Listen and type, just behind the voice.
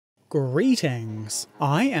Greetings!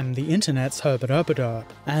 I am the internet's Herbert Erpaderp,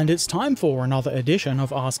 and it's time for another edition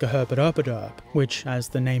of Ask a Herbert Erpaderp, which, as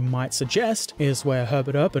the name might suggest, is where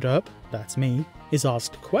Herbert Erpaderp, that's me, is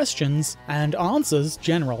asked questions, and answers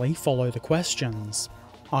generally follow the questions.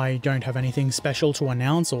 I don't have anything special to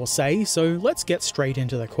announce or say, so let's get straight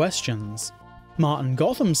into the questions. Martin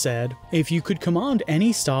Gotham said, if you could command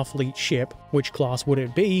any Starfleet ship, which class would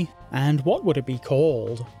it be, and what would it be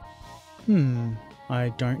called? I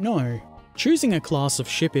don't know. Choosing a class of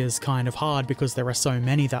ship is kind of hard because there are so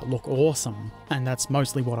many that look awesome, and that's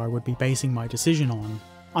mostly what I would be basing my decision on.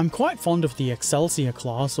 I'm quite fond of the Excelsior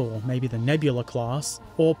class, or maybe the Nebula class,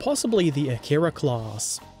 or possibly the Akira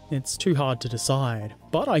class. It's too hard to decide,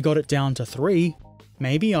 but I got it down to 3.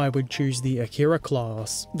 Maybe I would choose the Akira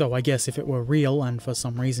class, though I guess if it were real and for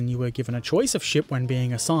some reason you were given a choice of ship when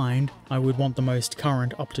being assigned, I would want the most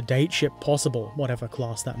current up-to-date ship possible, whatever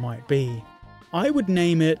class that might be. I would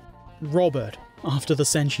name it Robert, after the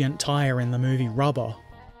sentient tire in the movie Rubber.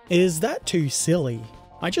 Is that too silly?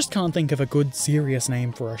 I just can't think of a good serious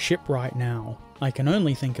name for a ship right now. I can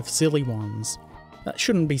only think of silly ones. That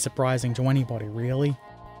shouldn't be surprising to anybody, really.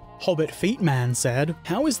 Hobbit Feetman said,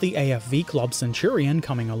 how is the AFV Club Centurion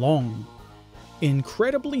coming along?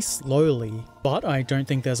 Incredibly slowly, but I don't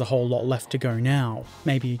think there's a whole lot left to go now.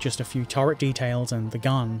 Maybe just a few turret details and the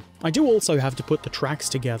gun. I do also have to put the tracks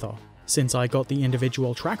together. Since I got the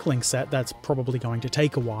individual track link set, that's probably going to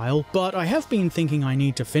take a while, but I have been thinking I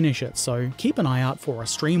need to finish it, so keep an eye out for a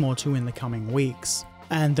stream or two in the coming weeks.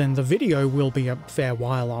 And then the video will be a fair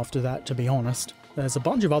while after that, to be honest. There's a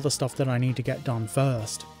bunch of other stuff that I need to get done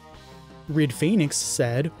first. Rid Phoenix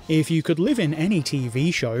said, if you could live in any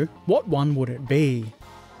TV show, what one would it be?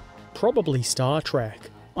 Probably Star Trek.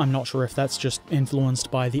 I'm not sure if that's just influenced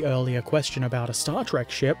by the earlier question about a Star Trek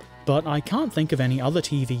ship, but I can't think of any other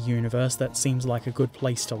TV universe that seems like a good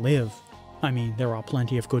place to live. I mean, there are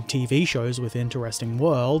plenty of good TV shows with interesting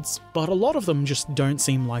worlds, but a lot of them just don't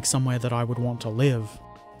seem like somewhere that I would want to live.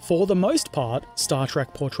 For the most part, Star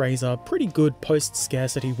Trek portrays a pretty good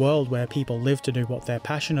post-scarcity world where people live to do what they're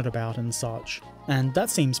passionate about and such, and that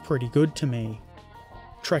seems pretty good to me.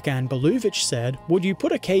 Trekan Belovich said, would you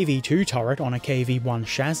put a KV-2 turret on a KV-1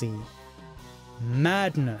 chassis?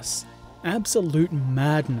 Madness. Absolute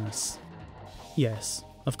madness. Yes,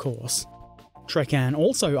 of course. Trekan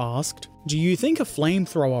also asked, do you think a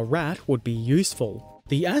flamethrower rat would be useful?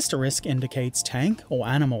 The asterisk indicates tank or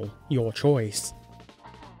animal, your choice.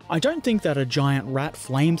 I don't think that a giant rat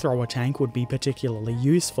flamethrower tank would be particularly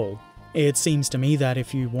useful. It seems to me that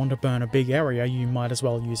if you want to burn a big area, you might as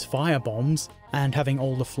well use firebombs, and having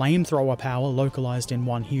all the flamethrower power localized in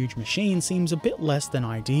one huge machine seems a bit less than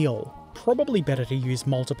ideal. Probably better to use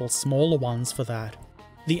multiple smaller ones for that.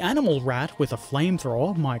 The animal rat with a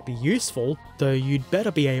flamethrower might be useful, though you'd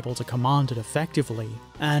better be able to command it effectively,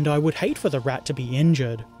 and I would hate for the rat to be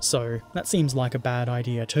injured, so that seems like a bad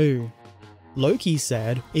idea too. Loki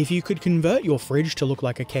said, if you could convert your fridge to look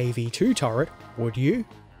like a KV-2 turret, would you?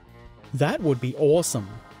 That would be awesome.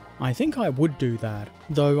 I think I would do that,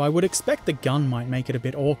 though I would expect the gun might make it a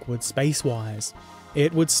bit awkward space-wise.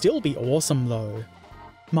 It would still be awesome though.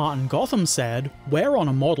 Martin Gotham said, where on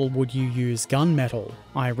a model would you use gunmetal?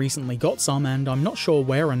 I recently got some and I'm not sure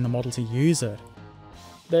where in the model to use it.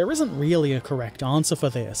 There isn't really a correct answer for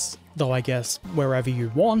this, though I guess wherever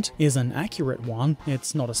you want is an accurate one,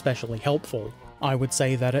 it's not especially helpful. I would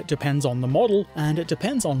say that it depends on the model, and it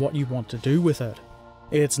depends on what you want to do with it.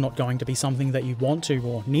 It's not going to be something that you want to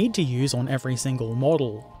or need to use on every single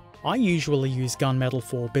model. I usually use gunmetal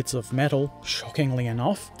for bits of metal, shockingly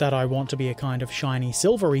enough, that I want to be a kind of shiny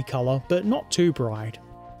silvery colour, but not too bright.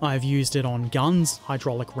 I've used it on guns,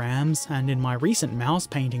 hydraulic rams, and in my recent mouse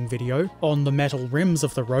painting video, on the metal rims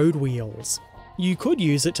of the road wheels. You could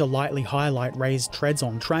use it to lightly highlight raised treads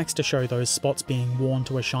on tracks to show those spots being worn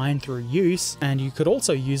to a shine through use, and you could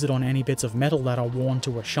also use it on any bits of metal that are worn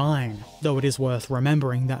to a shine, though it is worth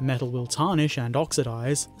remembering that metal will tarnish and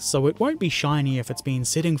oxidize, so it won't be shiny if it's been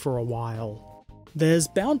sitting for a while. There's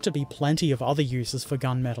bound to be plenty of other uses for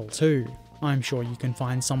gunmetal too. I'm sure you can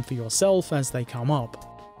find some for yourself as they come up.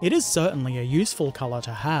 It is certainly a useful colour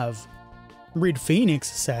to have. Rid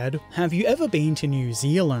Phoenix said, have you ever been to New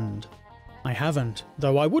Zealand? I haven't,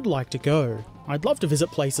 though I would like to go. I'd love to visit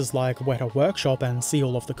places like Weta Workshop and see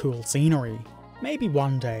all of the cool scenery. Maybe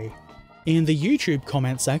one day. In the YouTube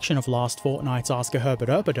comment section of last fortnight's Ask a Herbert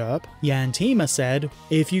Erpaderp, Yantima said,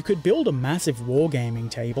 if you could build a massive wargaming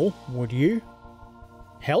table, would you?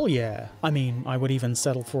 Hell yeah. I mean, I would even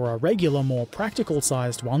settle for a regular, more practical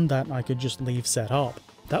sized one that I could just leave set up.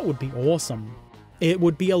 That would be awesome. It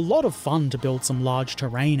would be a lot of fun to build some large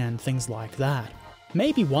terrain and things like that.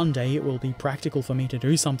 Maybe one day it will be practical for me to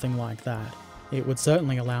do something like that. It would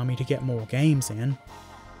certainly allow me to get more games in.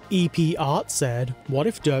 EP Art said, what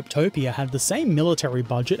if Derptopia had the same military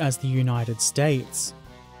budget as the United States?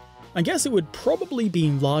 I guess it would probably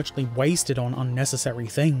be largely wasted on unnecessary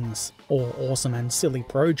things, or awesome and silly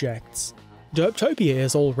projects. Derptopia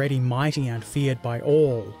is already mighty and feared by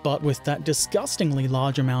all, but with that disgustingly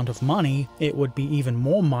large amount of money, it would be even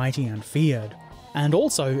more mighty and feared. And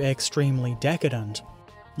also extremely decadent.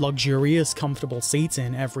 Luxurious, comfortable seats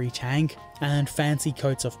in every tank, and fancy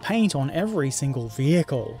coats of paint on every single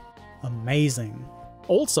vehicle. Amazing.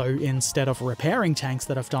 Also, instead of repairing tanks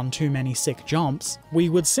that have done too many sick jumps, we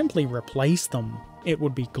would simply replace them. It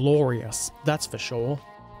would be glorious, that's for sure.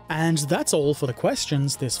 And that's all for the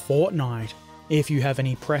questions this fortnight. If you have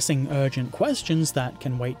any pressing, urgent questions that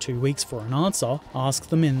can wait 2 weeks for an answer, ask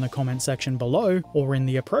them in the comment section below or in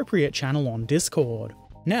the appropriate channel on Discord.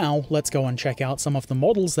 Now, let's go and check out some of the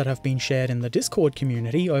models that have been shared in the Discord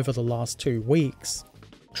community over the last 2 weeks.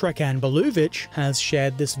 Trekan Beluvic has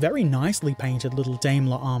shared this very nicely painted little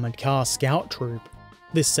Daimler armoured car scout troop.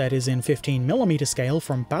 This set is in 15mm scale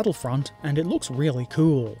from Battlefront, and it looks really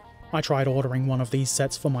cool. I tried ordering one of these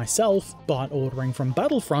sets for myself, but ordering from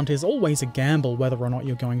Battlefront is always a gamble whether or not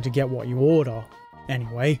you're going to get what you order.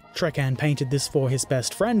 Anyway, Trekan painted this for his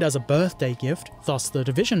best friend as a birthday gift, thus the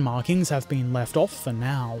division markings have been left off for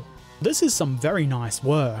now. This is some very nice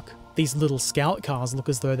work. These little scout cars look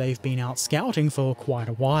as though they've been out scouting for quite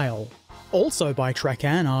a while. Also by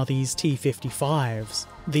Trekan are these T-55s.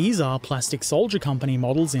 These are Plastic Soldier Company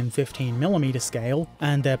models in 15mm scale,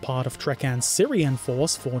 and they're part of Trekan's Syrian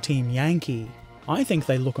force for Team Yankee. I think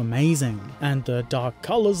they look amazing, and the dark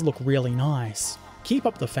colours look really nice. Keep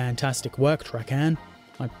up the fantastic work, Trekan.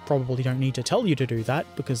 I probably don't need to tell you to do that,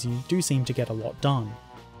 because you do seem to get a lot done.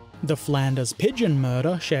 The Flanders Pigeon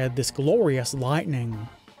Murder shared this glorious Lightning.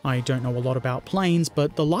 I don't know a lot about planes,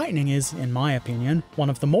 but the Lightning is, in my opinion, one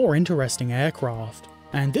of the more interesting aircraft,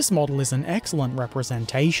 and this model is an excellent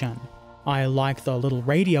representation. I like the little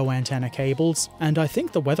radio antenna cables, and I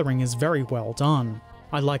think the weathering is very well done.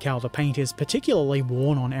 I like how the paint is particularly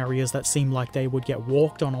worn on areas that seem like they would get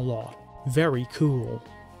walked on a lot. Very cool.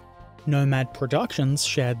 Nomad Productions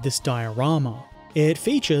shared this diorama. It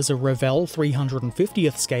features a Revell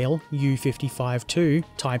 350th scale U-55-2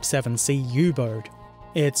 Type 7C U-boat.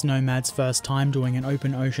 It's Nomad's first time doing an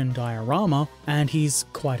open ocean diorama, and he's,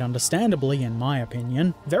 quite understandably in my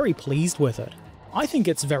opinion, very pleased with it. I think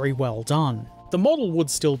it's very well done. The model would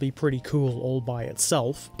still be pretty cool all by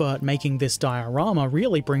itself, but making this diorama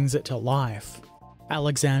really brings it to life.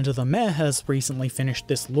 Alexander the Mayor has recently finished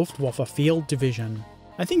this Luftwaffe field division.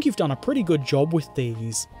 I think you've done a pretty good job with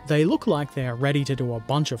these. They look like they're ready to do a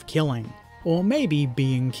bunch of killing. Or maybe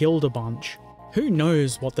being killed a bunch. Who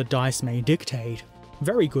knows what the dice may dictate.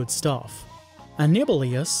 Very good stuff.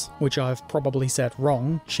 Anibalius, which I've probably said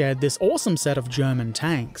wrong, shared this awesome set of German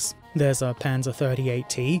tanks. There's a Panzer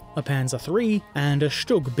 38T, a Panzer III, and a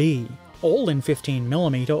Stug B, all in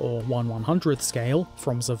 15mm or 1/100th scale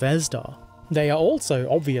from Zvezda. They are also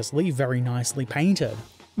obviously very nicely painted.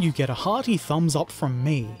 You get a hearty thumbs up from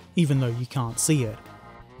me, even though you can't see it.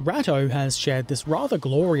 Ratto has shared this rather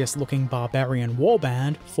glorious looking barbarian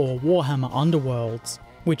warband for Warhammer Underworlds,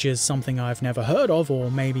 which is something I've never heard of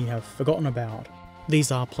or maybe have forgotten about.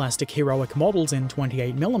 These are plastic heroic models in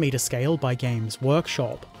 28mm scale by Games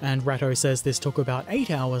Workshop, and Ratto says this took about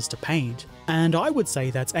 8 hours to paint, and I would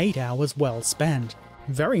say that's 8 hours well spent.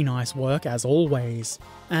 Very nice work as always.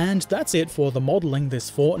 And that's it for the modelling this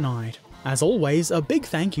fortnight. As always, a big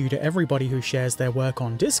thank you to everybody who shares their work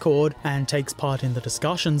on Discord and takes part in the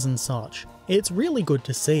discussions and such. It's really good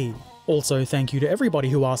to see. Also, thank you to everybody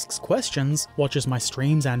who asks questions, watches my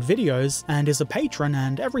streams and videos, and is a patron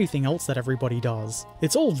and everything else that everybody does.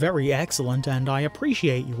 It's all very excellent and I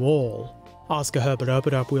appreciate you all. Ask a Herbert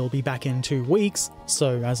Erpaderp will be back in 2 weeks,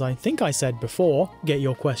 so as I think I said before, get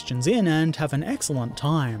your questions in and have an excellent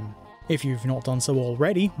time. If you've not done so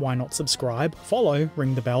already, why not subscribe, follow,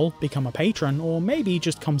 ring the bell, become a patron, or maybe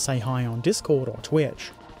just come say hi on Discord or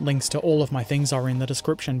Twitch. Links to all of my things are in the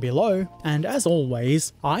description below, and as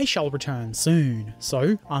always, I shall return soon,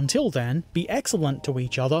 so until then, be excellent to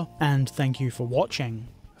each other, and thank you for watching.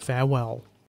 Farewell.